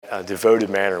devoted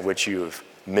manner in which you have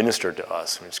ministered to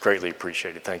us. It's greatly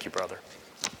appreciated. Thank you, brother.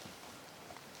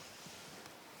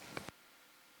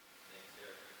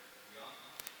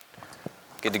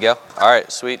 Good to go? All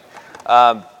right, sweet.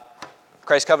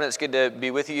 Christ Covenant, it's good to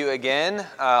be with you again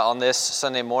on this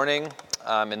Sunday morning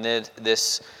in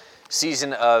this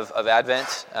season of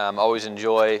Advent. Always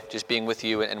enjoy just being with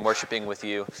you and worshiping with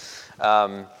you.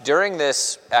 During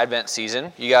this Advent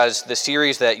season, you guys, the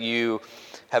series that you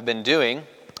have been doing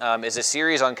is a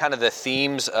series on kind of the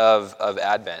themes of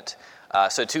Advent.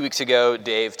 So 2 weeks ago,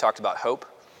 Dave talked about hope.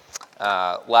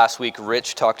 Last week,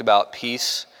 Rich talked about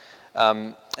peace.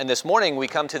 And this morning, we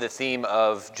come to the theme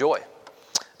of joy,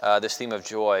 this theme of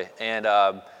joy. And,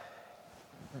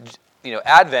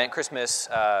 Advent, Christmas,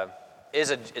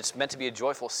 it's meant to be a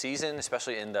joyful season,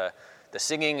 especially in the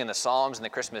singing and the psalms and the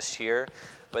Christmas cheer.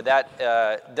 But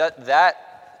that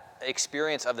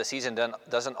experience of the season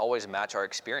doesn't always match our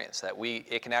experience. That we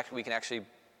can actually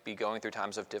be going through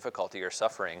times of difficulty or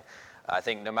suffering. I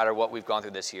think no matter what we've gone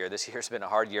through this year's been a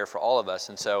hard year for all of us.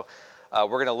 And so we're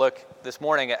going to look this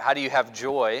morning at how do you have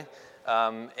joy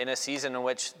in a season in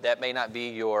which that may not be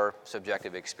your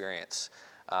subjective experience.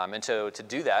 And so to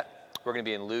do that, we're going to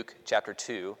be in Luke chapter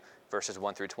 2, verses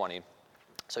 1 through 20.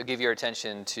 So give your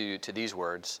attention to these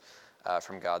words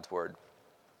from God's word.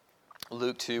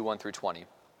 Luke 2, 1 through 20.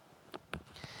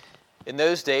 In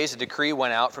those days, a decree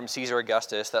went out from Caesar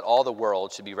Augustus that all the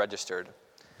world should be registered.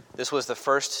 This was the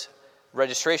first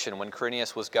registration when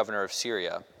Quirinius was governor of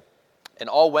Syria. And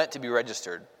all went to be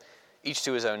registered, each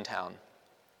to his own town.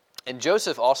 And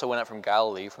Joseph also went up from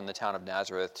Galilee, from the town of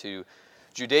Nazareth, to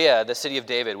Judea, the city of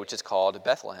David, which is called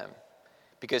Bethlehem,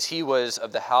 because he was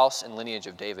of the house and lineage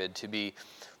of David, to be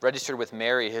registered with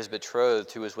Mary, his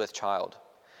betrothed, who was with child.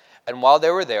 And while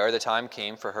they were there, the time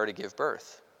came for her to give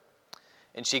birth.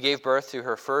 And she gave birth to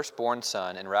her firstborn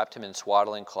son, and wrapped him in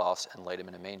swaddling cloths, and laid him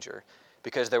in a manger,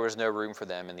 because there was no room for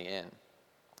them in the inn.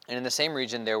 And in the same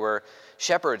region there were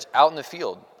shepherds out in the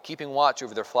field, keeping watch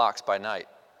over their flocks by night.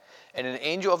 And an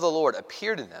angel of the Lord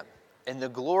appeared to them, and the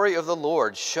glory of the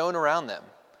Lord shone around them,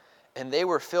 and they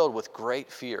were filled with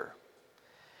great fear.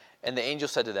 And the angel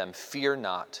said to them, "Fear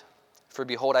not, for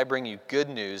behold, I bring you good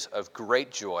news of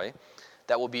great joy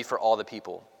that will be for all the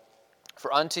people.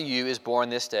 For unto you is born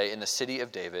this day in the city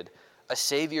of David a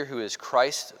Savior who is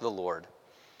Christ the Lord.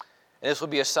 And this will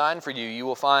be a sign for you. You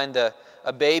will find a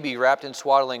baby wrapped in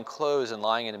swaddling clothes and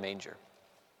lying in a manger."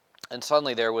 And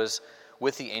suddenly there was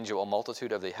with the angel a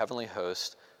multitude of the heavenly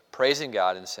host, praising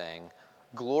God and saying,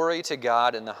 "Glory to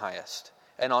God in the highest,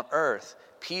 and on earth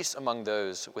peace among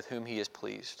those with whom he is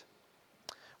pleased."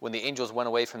 When the angels went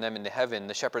away from them into heaven,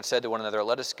 the shepherds said to one another,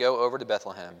 "Let us go over to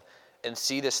Bethlehem and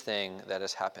see this thing that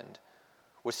has happened,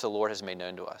 which the Lord has made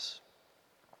known to us."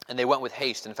 And they went with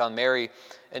haste and found Mary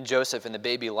and Joseph and the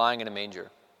baby lying in a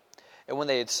manger. And when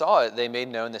they had saw it, they made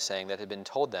known the saying that had been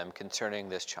told them concerning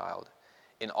this child.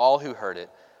 And all who heard it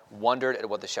wondered at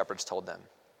what the shepherds told them.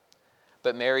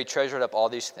 But Mary treasured up all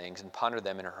these things and pondered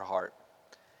them in her heart.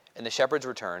 And the shepherds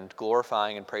returned,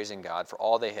 glorifying and praising God for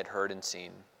all they had heard and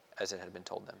seen, as it had been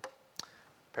told them.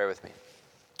 Pray with me.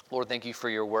 Lord, thank you for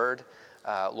your word.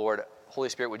 Lord, Holy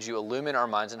Spirit, would you illumine our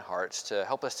minds and hearts to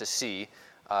help us to see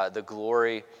the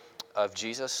glory of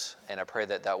Jesus, and I pray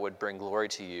that would bring glory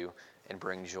to you and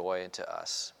bring joy to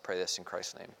us. Pray this in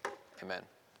Christ's name. Amen.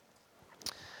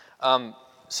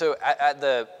 So at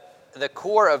the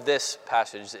core of this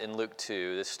passage in Luke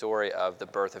 2, this story of the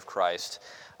birth of Christ,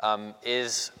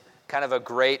 is kind of a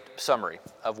great summary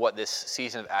of what this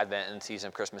season of Advent and season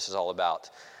of Christmas is all about.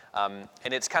 And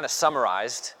it's kind of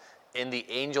summarized in the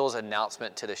angel's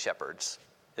announcement to the shepherds.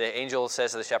 The angel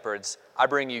says to the shepherds, "I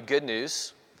bring you good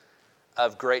news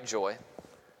of great joy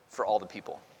for all the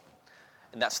people."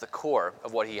 And that's the core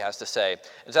of what he has to say.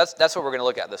 And so that's what we're going to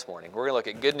look at this morning. We're going to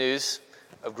look at good news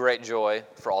of great joy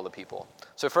for all the people.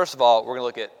 So first of all, we're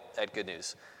going to look at good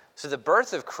news. So the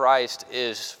birth of Christ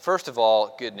is, first of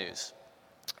all, good news.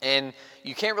 And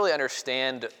you can't really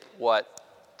understand what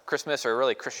Christmas or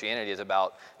really Christianity is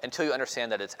about until you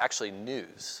understand that it's actually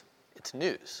news. It's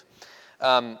news.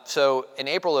 So in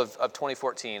April of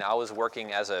 2014, I was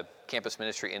working as a campus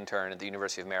ministry intern at the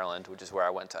University of Maryland, which is where I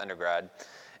went to undergrad.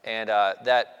 And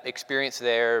that experience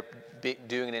there,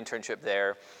 doing an internship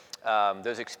there,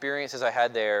 those experiences I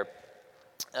had there,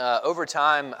 over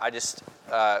time, I just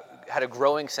had a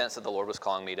growing sense that the Lord was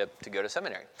calling me to go to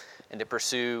seminary and to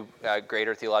pursue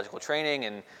greater theological training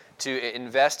and to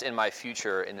invest in my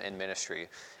future in ministry.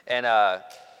 And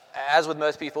as with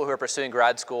most people who are pursuing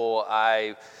grad school,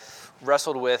 I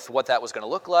wrestled with what that was going to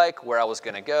look like, where I was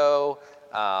going to go,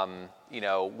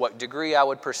 what degree I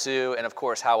would pursue, and of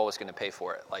course how I was going to pay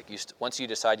for it. Like once you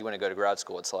decide you want to go to grad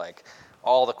school, it's like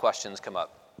all the questions come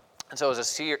up. And so it was a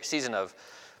season of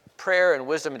prayer and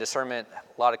wisdom and discernment,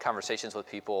 a lot of conversations with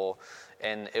people.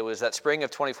 And it was that spring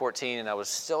of 2014, and I was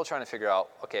still trying to figure out,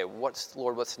 okay, what's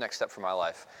the next step for my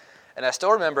life? And I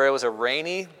still remember it was a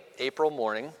rainy April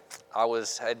morning. I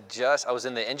was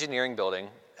in the engineering building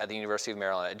at the University of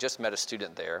Maryland. I just met a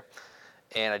student there.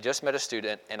 And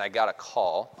I got a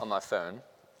call on my phone.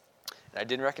 And I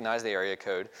didn't recognize the area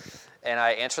code. And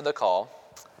I answered the call.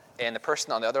 And the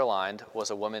person on the other line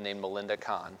was a woman named Melinda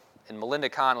Kahn. And Melinda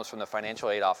Kahn was from the financial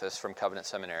aid office from Covenant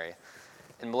Seminary.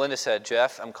 And Melinda said,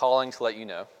 Jeff, I'm calling to let you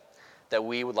know that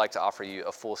we would like to offer you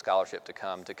a full scholarship to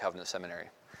come to Covenant Seminary.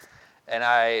 And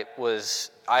I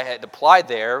had applied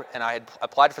there, and I had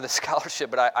applied for the scholarship,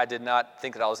 but I did not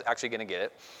think that I was actually going to get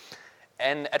it.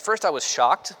 And at first I was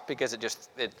shocked because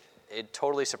it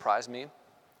totally surprised me.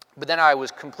 But then I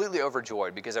was completely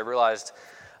overjoyed because I realized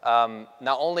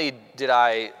not only did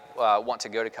I want to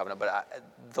go to Covenant, but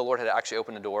the Lord had actually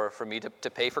opened the door for me to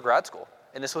pay for grad school.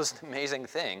 And this was an amazing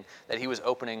thing that he was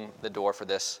opening the door for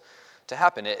this to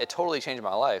happen. It totally changed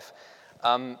my life.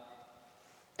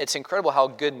 It's incredible how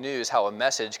good news, how a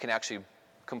message can actually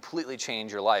completely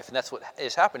change your life. And that's what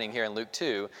is happening here in Luke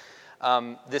 2.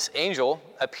 This angel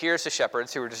appears to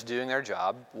shepherds who are just doing their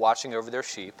job, watching over their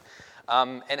sheep.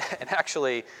 And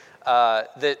actually,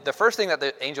 the first thing that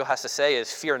the angel has to say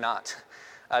is, fear not.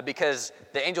 Because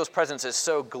the angel's presence is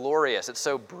so glorious, it's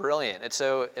so brilliant, it's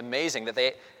so amazing that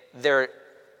they're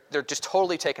just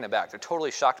totally taken aback. They're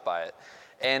totally shocked by it.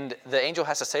 And the angel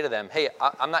has to say to them, hey,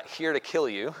 I'm not here to kill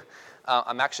you.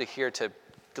 I'm actually here to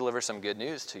deliver some good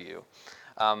news to you.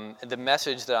 The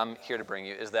message that I'm here to bring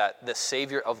you is that the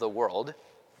Savior of the world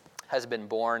has been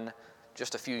born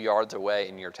just a few yards away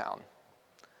in your town.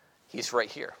 He's right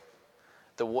here.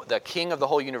 The King of the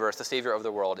whole universe, the Savior of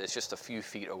the world, is just a few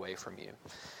feet away from you.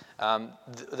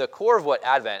 The core of what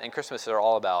Advent and Christmas are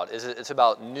all about is it's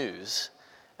about news.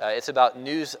 It's about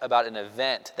news about an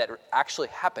event that actually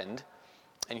happened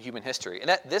in human history.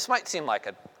 And this might seem like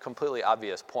a completely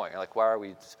obvious point. You're like, why are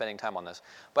we spending time on this?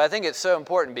 But I think it's so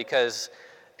important because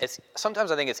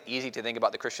sometimes I think it's easy to think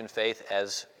about the Christian faith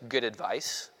as good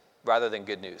advice rather than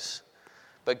good news.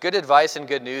 But good advice and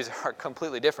good news are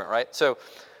completely different, right? So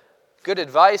good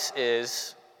advice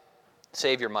is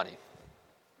save your money.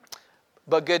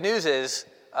 But good news is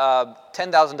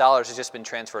 $10,000 has just been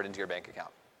transferred into your bank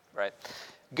account, right?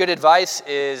 Good advice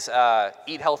is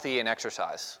eat healthy and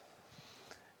exercise.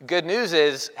 Good news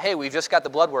is, hey, we've just got the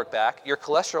blood work back. Your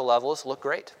cholesterol levels look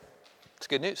great. It's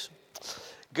good news.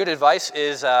 Good advice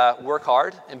is work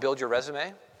hard and build your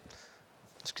resume.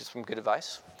 It's some good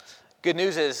advice. Good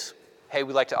news is, hey,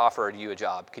 we'd like to offer you a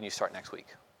job. Can you start next week?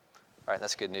 All right,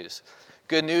 that's good news.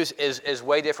 Good news is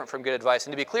way different from good advice.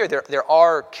 And to be clear, there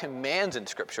are commands in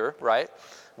Scripture, right?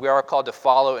 We are called to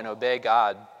follow and obey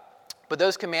God. But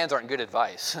those commands aren't good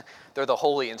advice. They're the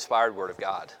holy, inspired Word of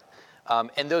God.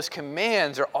 And those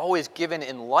commands are always given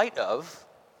in light of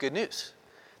good news.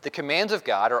 The commands of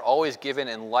God are always given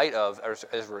in light of,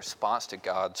 as a response to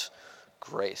God's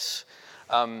grace.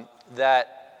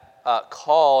 That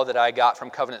call that I got from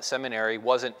Covenant Seminary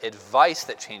wasn't advice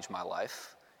that changed my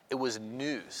life. It was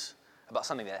news about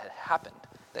something that had happened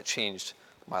that changed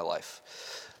my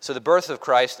life. So the birth of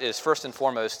Christ is first and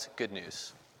foremost good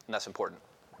news, and that's important.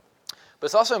 But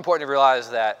it's also important to realize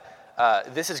that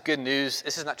this is good news.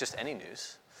 This is not just any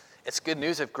news. It's good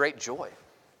news of great joy.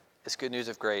 It's good news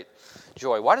of great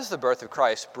joy. Why does the birth of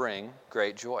Christ bring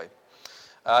great joy?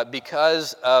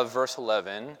 Because of verse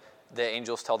 11, the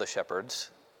angels tell the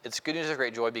shepherds, it's good news of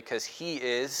great joy because he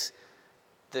is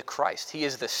the Christ. He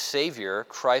is the Savior,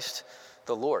 Christ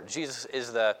the Lord. Jesus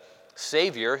is the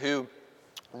Savior who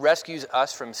rescues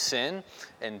us from sin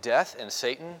and death and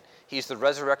Satan. He's the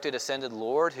resurrected, ascended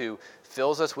Lord who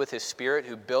fills us with his Spirit,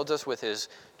 who builds us with his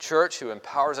church, who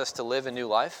empowers us to live a new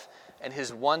life, and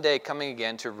his one day coming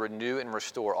again to renew and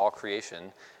restore all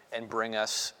creation and bring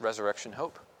us resurrection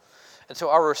hope. And so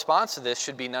our response to this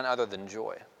should be none other than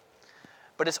joy.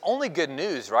 But it's only good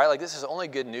news, right? Like this is only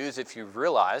good news if you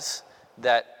realize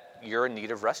that you're in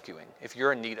need of rescuing, if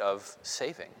you're in need of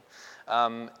saving.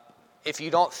 If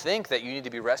you don't think that you need to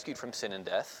be rescued from sin and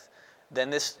death, then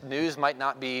this news might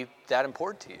not be that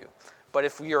important to you. But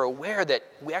if we are aware that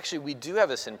we do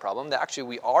have a sin problem, that actually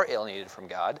we are alienated from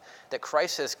God, that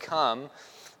Christ has come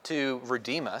to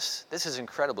redeem us, this is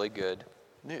incredibly good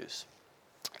news.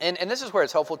 And this is where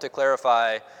it's helpful to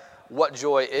clarify what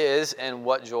joy is and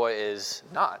what joy is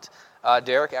not.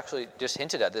 Derek actually just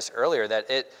hinted at this earlier,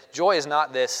 that joy is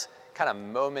not this kind of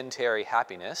momentary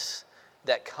happiness.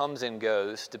 that comes and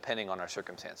goes depending on our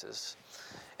circumstances.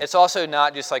 It's also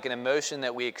not just like an emotion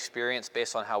that we experience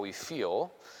based on how we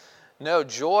feel. No,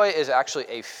 joy is actually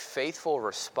a faithful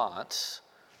response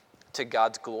to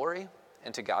God's glory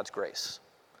and to God's grace.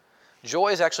 Joy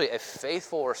is actually a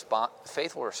faithful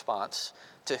response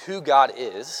to who God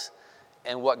is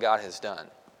and what God has done.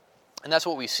 And that's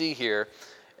what we see here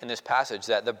in this passage,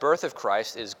 that the birth of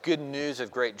Christ is good news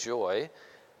of great joy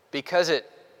because it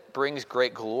brings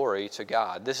great glory to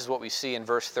God. This is what we see in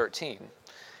verse 13.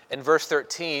 In verse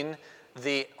 13,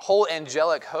 the whole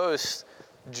angelic host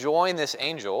join this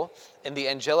angel, and the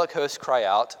angelic hosts cry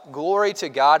out, "Glory to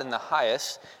God in the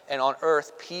highest, and on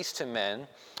earth peace to men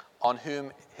on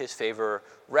whom his favor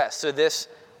rests." So this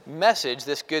message,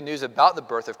 this good news about the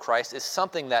birth of Christ, is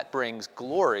something that brings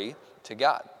glory to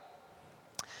God.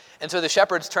 And so the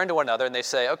shepherds turn to one another and they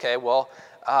say, okay, well,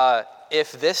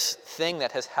 if this thing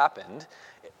that has happened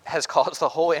has caused the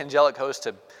whole angelic host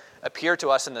to appear to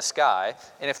us in the sky,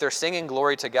 and if they're singing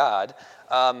glory to God,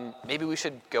 maybe we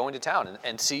should go into town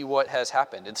and see what has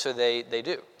happened. And so they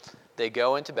do. They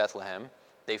go into Bethlehem,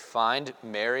 they find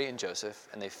Mary and Joseph,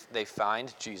 and they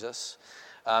find Jesus,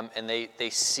 and they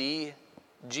see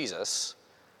Jesus,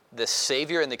 the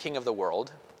Savior and the King of the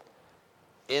world,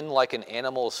 in like an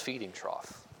animal's feeding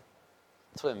trough.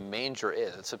 That's what a manger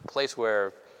is. It's a place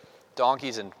where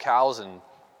donkeys and cows and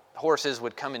horses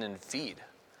would come in and feed.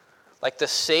 Like the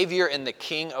Savior and the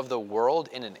King of the world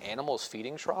in an animal's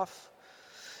feeding trough.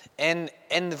 And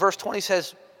verse 20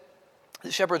 says,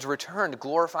 the shepherds returned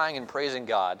glorifying and praising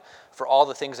God for all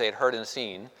the things they had heard and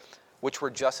seen, which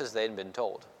were just as they had been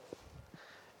told.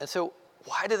 And so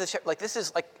why did the shepherds, like this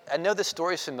is like, I know this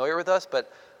story is familiar with us, but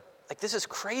like this is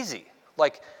crazy.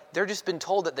 Like they're just been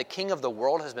told that the King of the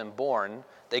world has been born.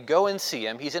 They go and see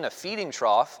him. He's in a feeding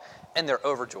trough and they're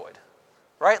overjoyed,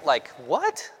 right? Like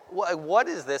what? What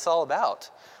is this all about?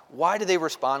 Why do they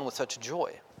respond with such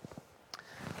joy?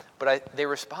 But they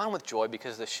respond with joy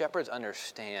because the shepherds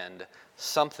understand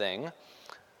something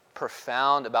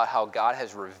profound about how God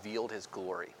has revealed his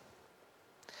glory.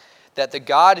 That the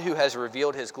God who has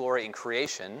revealed his glory in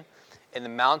creation, in the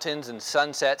mountains and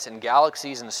sunsets and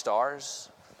galaxies and stars,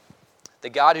 the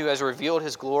God who has revealed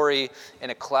his glory in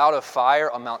a cloud of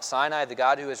fire on Mount Sinai, the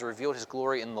God who has revealed his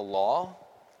glory in the law,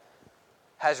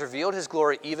 has revealed his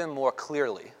glory even more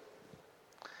clearly,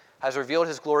 has revealed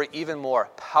his glory even more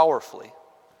powerfully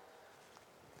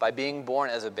by being born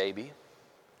as a baby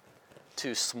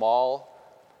to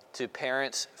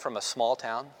parents from a small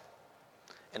town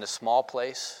in a small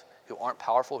place who aren't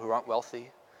powerful, who aren't wealthy,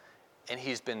 and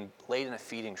he's been laid in a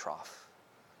feeding trough.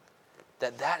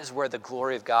 That is where the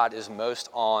glory of God is most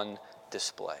on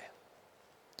display.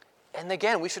 And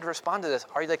again, we should respond to this.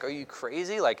 Are you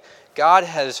crazy? Like, God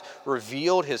has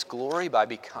revealed his glory by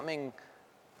becoming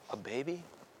a baby?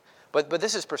 But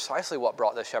this is precisely what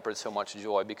brought the shepherds so much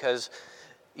joy, because,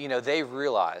 they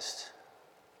realized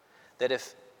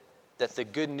that the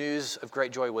good news of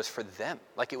great joy was for them.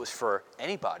 Like it was for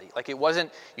anybody. Like it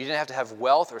wasn't, you didn't have to have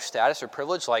wealth or status or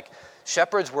privilege. Like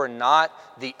shepherds were not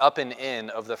the up and in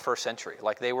of the first century.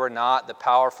 Like they were not the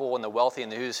powerful and the wealthy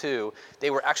and the who's who. They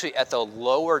were actually at the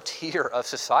lower tier of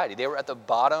society. They were at the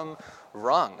bottom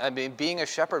rung. I mean, being a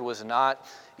shepherd was not,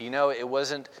 it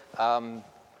wasn't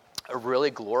a really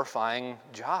glorifying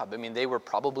job. I mean, they were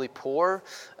probably poor.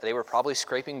 They were probably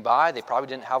scraping by. They probably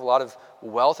didn't have a lot of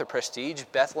wealth or prestige.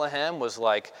 Bethlehem was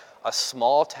like a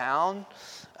small town.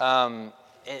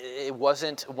 It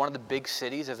wasn't one of the big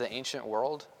cities of the ancient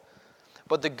world.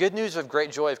 But the good news of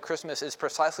great joy of Christmas is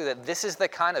precisely that this is the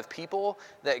kind of people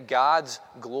that God's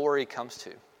glory comes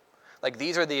to. Like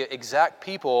these are the exact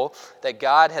people that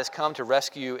God has come to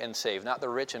rescue and save. Not the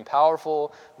rich and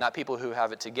powerful, not people who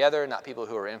have it together, not people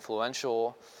who are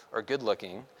influential or good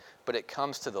looking, but it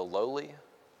comes to the lowly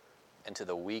and to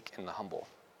the weak and the humble.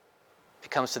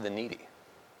 It comes to the needy.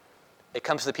 It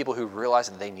comes to the people who realize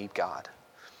that they need God.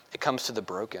 It comes to the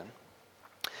broken.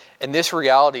 And this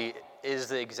reality is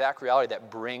the exact reality that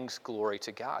brings glory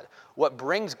to God. What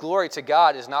brings glory to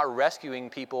God is not rescuing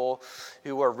people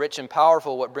who are rich and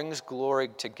powerful. What brings glory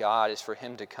to God is for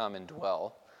him to come and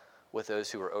dwell with those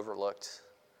who are overlooked,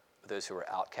 with those who are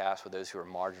outcast, with those who are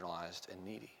marginalized and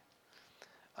needy.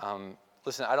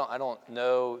 Listen, I don't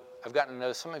know. I've gotten to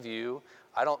know some of you.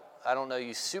 I don't know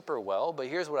you super well, but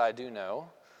here's what I do know,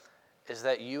 is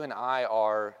that you and I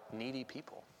are needy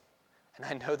people. And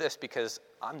I know this because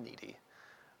I'm needy.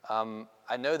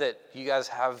 I know that you guys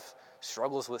have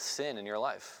struggles with sin in your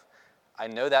life. I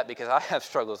know that because I have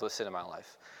struggles with sin in my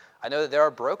life. I know that there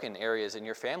are broken areas in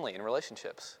your family and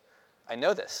relationships. I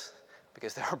know this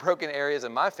because there are broken areas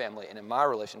in my family and in my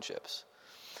relationships.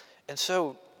 And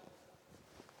so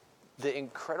the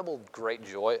incredible great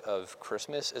joy of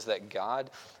Christmas is that God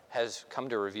has come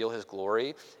to reveal his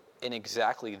glory in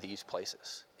exactly these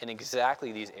places, in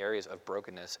exactly these areas of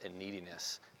brokenness and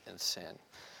neediness and sin.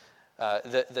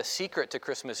 The secret to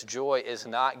Christmas joy is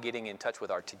not getting in touch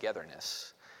with our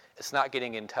togetherness. It's not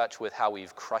getting in touch with how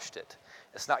we've crushed it.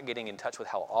 It's not getting in touch with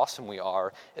how awesome we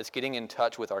are. It's getting in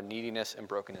touch with our neediness and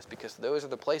brokenness, because those are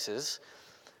the places,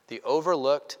 the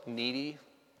overlooked, needy,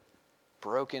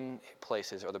 broken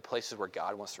places are the places where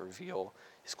God wants to reveal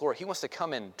his glory. He wants to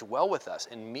come and dwell with us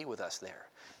and meet with us there.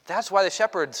 That's why the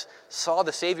shepherds saw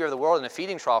the Savior of the world in a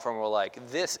feeding trough and were like,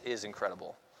 this is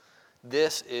incredible.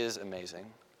 This is amazing.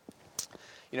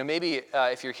 Maybe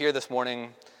if you're here this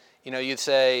morning, you'd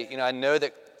say, I know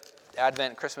that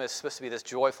Advent, Christmas is supposed to be this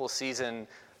joyful season.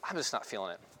 I'm just not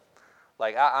feeling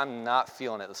it. I'm not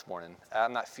feeling it this morning.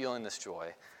 I'm not feeling this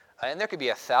joy. And there could be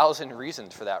 1,000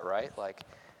 reasons for that, right?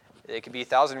 It could be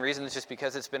 1,000 reasons just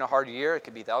because it's been a hard year. It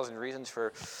could be 1,000 reasons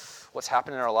for what's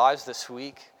happened in our lives this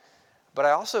week. But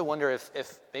I also wonder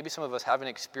if maybe some of us haven't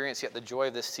experienced yet the joy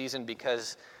of this season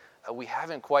because we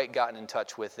haven't quite gotten in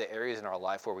touch with the areas in our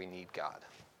life where we need God.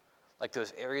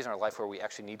 Those areas in our life where we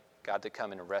actually need God to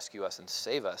come and rescue us and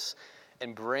save us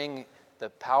and bring the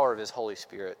power of his Holy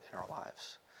Spirit in our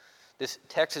lives. This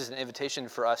text is an invitation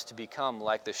for us to become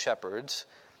like the shepherds,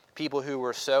 people who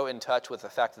were so in touch with the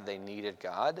fact that they needed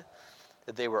God,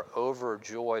 that they were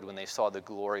overjoyed when they saw the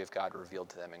glory of God revealed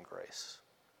to them in grace.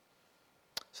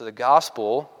 So the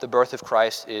gospel, the birth of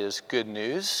Christ, is good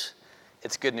news.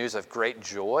 It's good news of great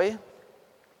joy.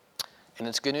 And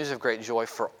it's good news of great joy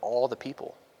for all the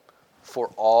people. For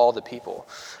all the people.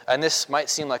 And this might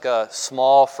seem like a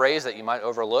small phrase that you might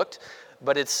overlook,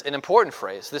 but it's an important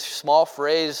phrase. This small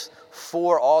phrase,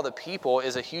 for all the people,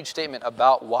 is a huge statement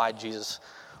about why Jesus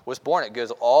was born. It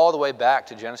goes all the way back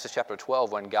to Genesis chapter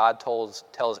 12 when God tells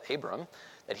Abram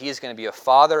that he is going to be a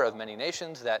father of many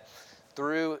nations, that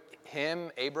through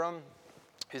him, Abram,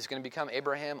 is going to become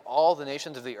Abraham. All the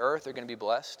nations of the earth are going to be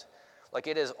blessed.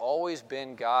 It has always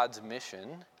been God's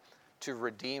mission to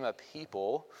redeem a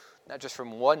people, not just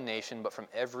from one nation, but from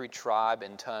every tribe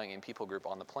and tongue and people group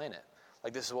on the planet.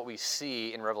 This is what we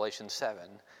see in Revelation 7.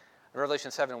 In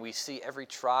Revelation 7, we see every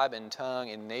tribe and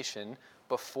tongue and nation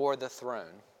before the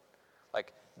throne.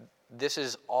 This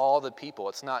is all the people.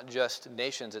 It's not just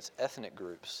nations, it's ethnic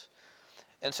groups.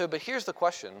 But here's the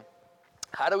question.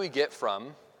 How do we get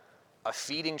from a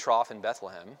feeding trough in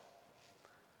Bethlehem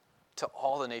to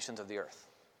all the nations of the earth?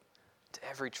 To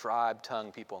every tribe,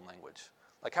 tongue, people, and language?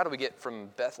 How do we get from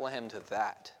Bethlehem to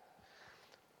that?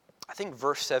 I think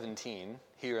verse 17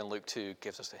 here in Luke 2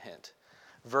 gives us a hint.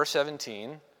 Verse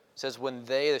 17 says, when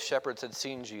they, the shepherds, had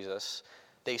seen Jesus,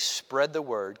 they spread the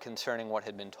word concerning what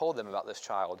had been told them about this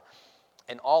child,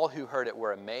 and all who heard it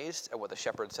were amazed at what the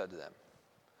shepherds said to them.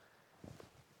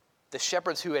 The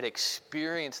shepherds who had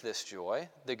experienced this joy,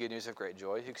 the good news of great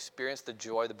joy, who experienced the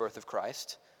joy of the birth of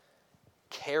Christ,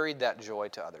 carried that joy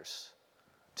to others,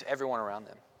 to everyone around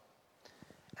them.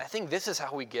 And I think this is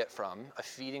how we get from a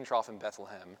feeding trough in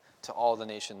Bethlehem to all the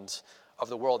nations of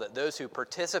the world, that those who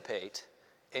participate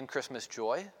in Christmas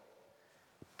joy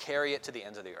carry it to the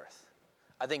ends of the earth.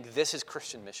 I think this is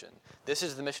Christian mission. This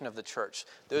is the mission of the church.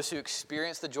 Those who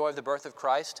experience the joy of the birth of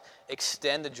Christ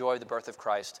extend the joy of the birth of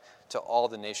Christ to all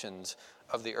the nations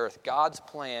of the earth. God's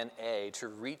plan A to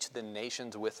reach the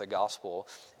nations with the gospel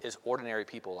is ordinary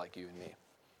people like you and me.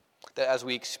 That as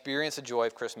we experience the joy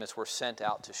of Christmas, we're sent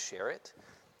out to share it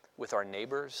with our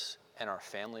neighbors and our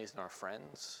families and our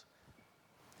friends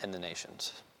and the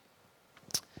nations.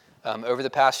 Over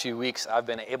the past few weeks, I've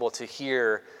been able to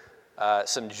hear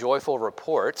some joyful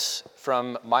reports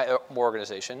from my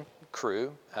organization,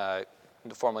 Cru,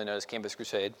 formerly known as Campus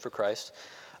Crusade for Christ,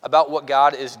 about what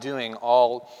God is doing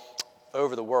all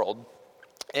over the world.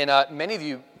 And many of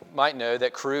you might know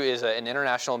that Cru is an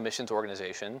international missions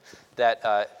organization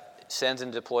that sends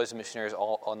and deploys missionaries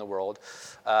all on the world.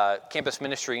 Campus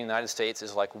ministry in the United States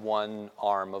is one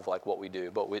arm of what we do,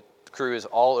 but Cru is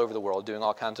all over the world doing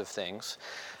all kinds of things.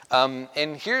 And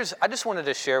I just wanted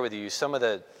to share with you some of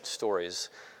the stories,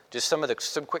 just some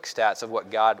quick stats of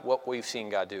what we've seen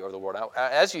God do over the world. Now,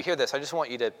 as you hear this, I just want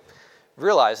you to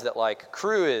realize that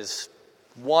Cru is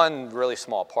one really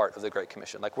small part of the Great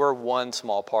Commission. We're one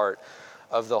small part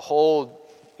of the whole,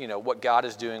 what God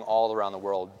is doing all around the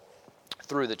world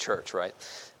through the church, right?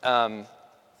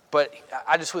 But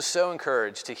I just was so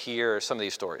encouraged to hear some of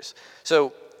these stories.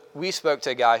 So we spoke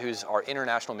to a guy who's our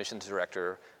international missions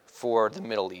director for the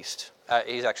Middle East.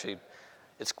 He's actually,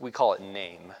 we call it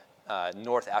NAME,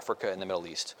 North Africa and the Middle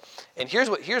East. And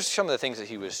here's some of the things that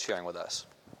he was sharing with us.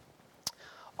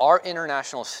 Our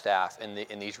international staff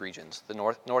in these regions, the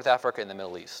North Africa and the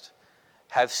Middle East,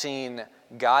 have seen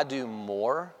God do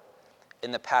more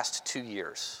in the past 2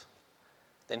 years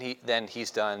than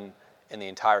he's done in the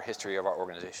entire history of our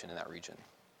organization in that region.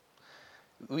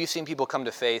 We've seen people come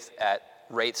to faith at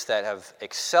rates that have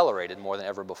accelerated more than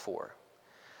ever before.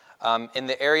 In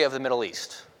the area of the Middle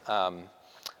East,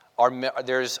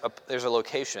 there's a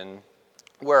location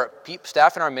where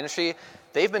staff in our ministry,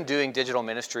 they've been doing digital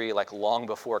ministry like long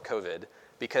before COVID,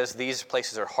 because these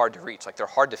places are hard to reach, like they're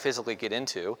hard to physically get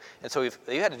into. And so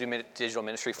they've had to do digital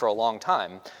ministry for a long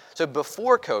time. So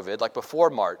before COVID, like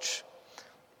before March,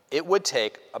 it would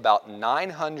take about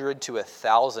 900 to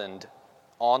 1,000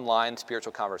 online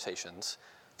spiritual conversations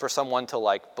for someone to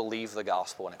like believe the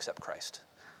gospel and accept Christ.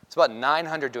 It's about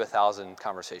 900 to 1,000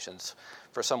 conversations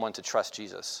for someone to trust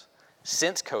Jesus.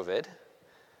 Since COVID,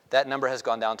 that number has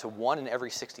gone down to 1 in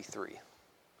every 63.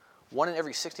 1 in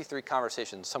every 63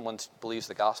 conversations, someone believes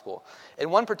the gospel. In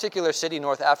one particular city,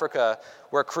 North Africa,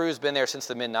 where Crew's been there since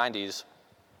the mid-90s,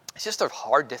 it's just a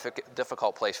hard,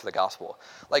 difficult place for the gospel.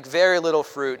 Like very little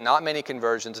fruit, not many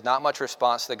conversions, not much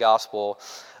response to the gospel.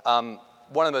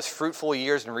 One of the most fruitful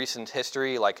years in recent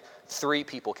history, like 3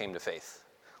 people came to faith.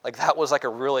 Like that was like a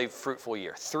really fruitful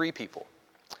year, 3 people.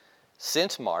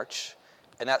 Since March,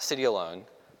 in that city alone,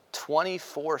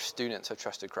 24 students have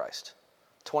trusted Christ.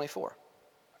 24.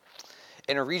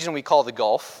 In a region we call the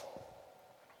Gulf,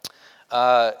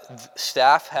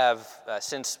 staff have,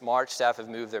 since March, staff have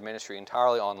moved their ministry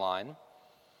entirely online.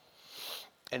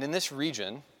 And in this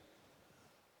region,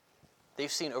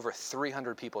 they've seen over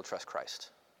 300 people trust Christ.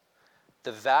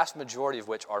 The vast majority of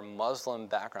which are Muslim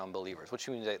background believers, which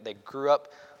means they grew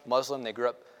up Muslim, they grew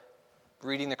up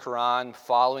reading the Quran,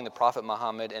 following the Prophet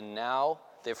Muhammad, and now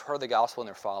they've heard the gospel and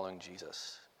they're following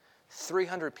Jesus.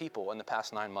 300 people in the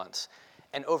past 9 months.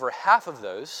 And over half of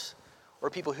those were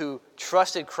people who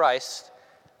trusted Christ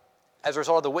as a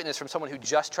result of the witness from someone who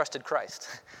just trusted Christ.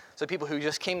 So people who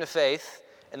just came to faith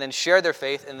and then shared their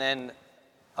faith, and then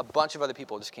a bunch of other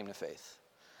people just came to faith.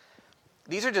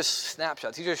 These are just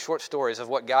snapshots. These are short stories of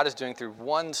what God is doing through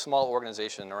one small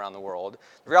organization around the world.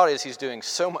 The reality is he's doing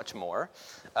so much more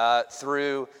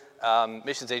through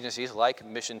missions agencies like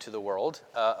Mission to the World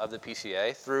of the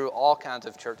PCA, through all kinds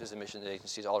of churches and missions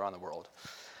agencies all around the world.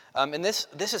 And this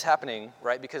is happening,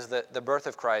 right, because the birth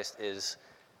of Christ is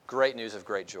great news of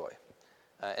great joy.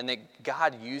 And that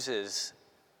God uses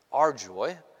our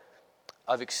joy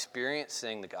of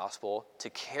experiencing the gospel to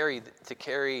carry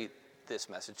this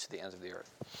message to the ends of the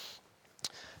earth.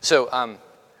 So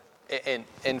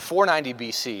in 490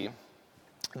 BC,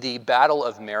 the Battle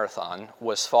of Marathon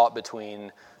was fought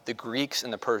between the Greeks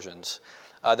and the Persians.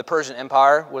 The Persian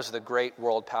Empire was the great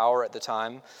world power at the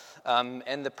time.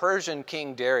 And the Persian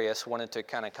king Darius wanted to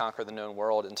kind of conquer the known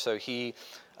world, and so he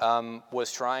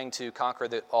was trying to conquer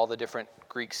all the different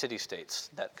Greek city-states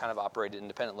that kind of operated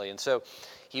independently. And so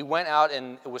he went out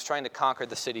and was trying to conquer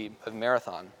the city of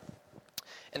Marathon.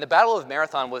 And the Battle of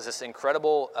Marathon was this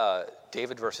incredible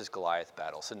David versus Goliath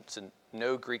battle. So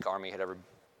no Greek army had ever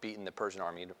beaten the Persian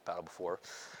army in a battle before.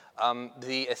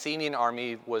 The Athenian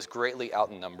army was greatly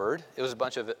outnumbered. It was a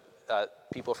bunch of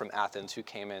people from Athens who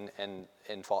came in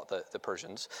and fought the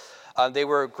Persians. They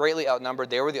were greatly outnumbered.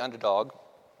 They were the underdog.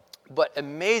 But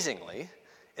amazingly,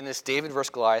 in this David versus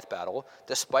Goliath battle,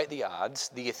 despite the odds,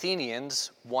 the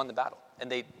Athenians won the battle, and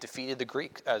they defeated the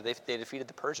Greeks. They defeated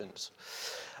the Persians.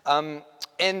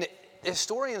 And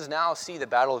historians now see the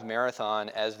Battle of Marathon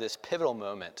as this pivotal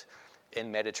moment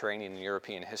in Mediterranean and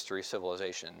European history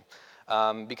civilization,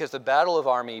 because the battle of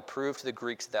army proved to the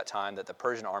Greeks at that time that the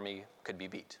Persian army could be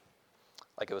beat.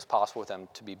 Like it was possible for them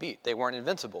to be beat. They weren't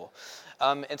invincible.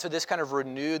 And so this kind of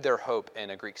renewed their hope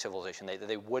in a Greek civilization, that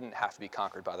they wouldn't have to be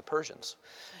conquered by the Persians.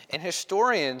 And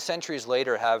historians, centuries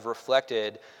later, have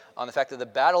reflected on the fact that the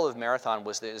Battle of Marathon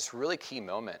was this really key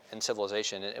moment in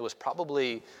civilization. It was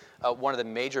probably one of the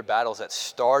major battles that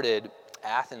started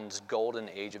Athens' golden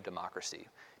age of democracy,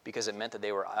 because it meant that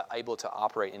they were able to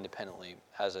operate independently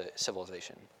as a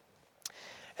civilization.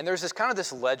 And there's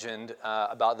this legend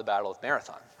about the Battle of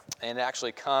Marathon. And it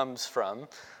actually comes from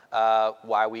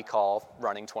why we call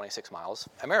running 26 miles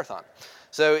a marathon.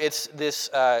 So it's this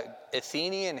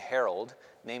Athenian herald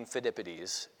named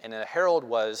Phidippides. And a herald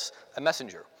was a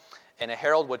messenger. And a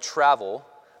herald would travel,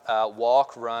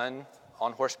 walk, run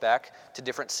on horseback to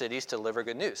different cities to deliver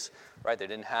good news. Right? They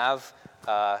didn't have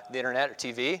the internet or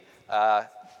TV.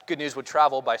 Good news would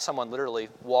travel by someone literally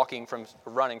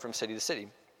running from city to city.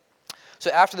 So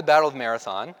after the Battle of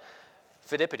Marathon,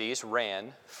 Phidippides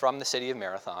ran from the city of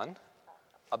Marathon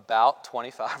about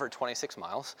 25 or 26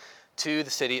 miles to the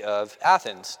city of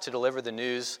Athens to deliver the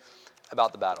news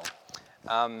about the battle.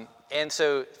 And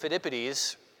so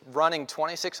Phidippides, running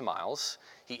 26 miles,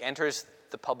 he enters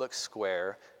the public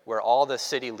square where all the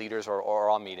city leaders are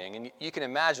all meeting. And you can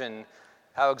imagine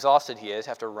how exhausted he is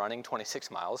after running 26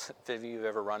 miles. If any of you have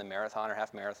ever run a marathon or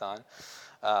half marathon,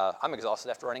 I'm exhausted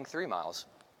after running 3 miles.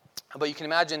 But you can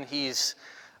imagine he's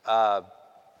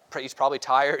probably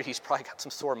tired. He's probably got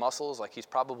some sore muscles. Like he's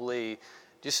probably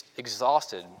just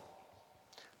exhausted.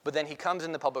 But then he comes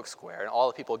in the public square and all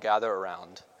the people gather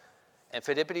around. And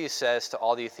Phidippides says to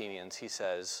all the Athenians, he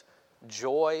says,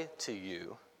 "Joy to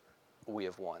you, we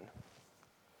have won."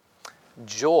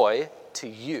 Joy to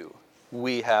you,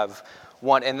 we have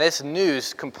won. And this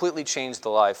news completely changed the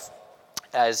life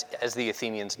as the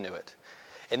Athenians knew it.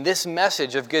 And this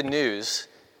message of good news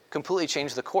completely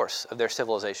changed the course of their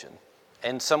civilization.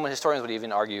 And some historians would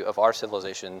even argue of our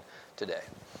civilization today.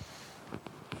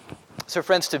 So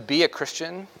friends, to be a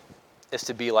Christian is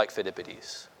to be like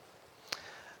Phidippides.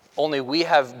 Only we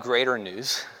have greater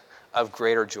news of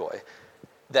greater joy,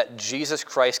 that Jesus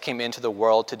Christ came into the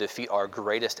world to defeat our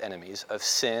greatest enemies of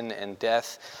sin and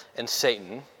death and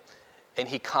Satan, and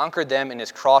he conquered them in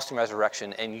his cross and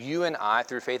resurrection, and you and I,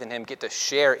 through faith in him, get to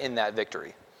share in that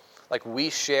victory. Like we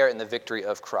share in the victory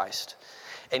of Christ.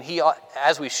 And he,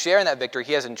 as we share in that victory,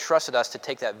 he has entrusted us to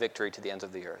take that victory to the ends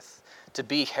of the earth, to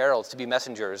be heralds, to be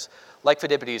messengers, like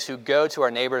Phidippides, who go to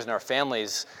our neighbors and our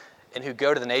families and who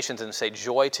go to the nations and say,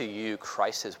 "Joy to you,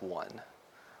 Christ has won."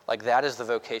 Like that is the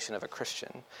vocation of a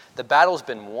Christian. The battle's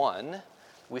been won.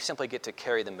 We simply get to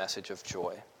carry the message of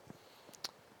joy.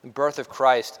 The birth of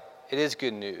Christ, it is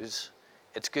good news.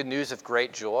 It's good news of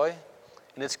great joy,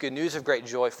 and it's good news of great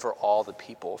joy for all the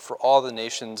people, for all the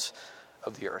nations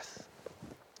of the earth.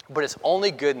 But it's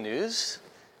only good news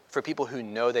for people who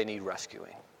know they need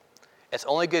rescuing. It's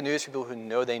only good news for people who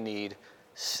know they need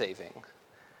saving.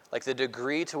 Like the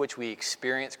degree to which we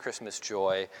experience Christmas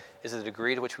joy is the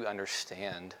degree to which we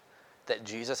understand that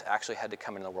Jesus actually had to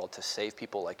come into the world to save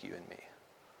people like you and me.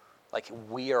 Like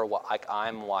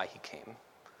I'm why he came,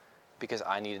 because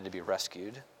I needed to be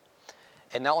rescued.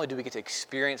 And not only do we get to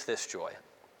experience this joy,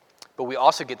 but we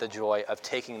also get the joy of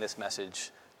taking this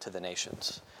message to the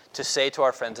nations, to say to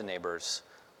our friends and neighbors,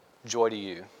 "Joy to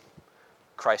you,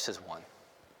 Christ has won."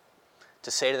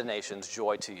 To say to the nations,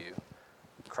 "Joy to you,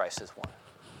 Christ has won."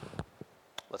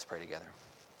 Let's pray together.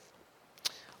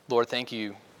 Lord, thank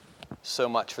you so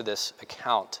much for this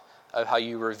account of how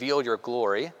you revealed your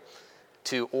glory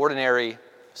to ordinary,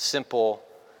 simple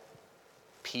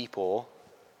people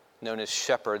known as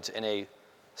shepherds in a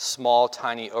small,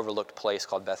 tiny, overlooked place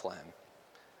called Bethlehem.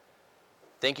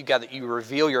 Thank you, God, that you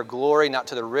reveal your glory not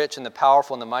to the rich and the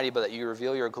powerful and the mighty, but that you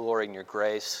reveal your glory and your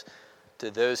grace to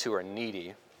those who are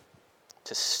needy,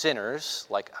 to sinners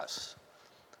like us.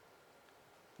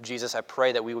 Jesus, I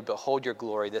pray that we would behold your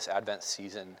glory this Advent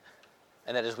season,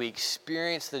 and that as we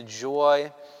experience the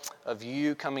joy of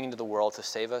you coming into the world to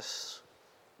save us,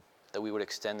 that we would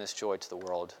extend this joy to the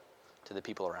world, to the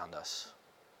people around us.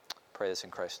 I pray this in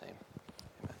Christ's name.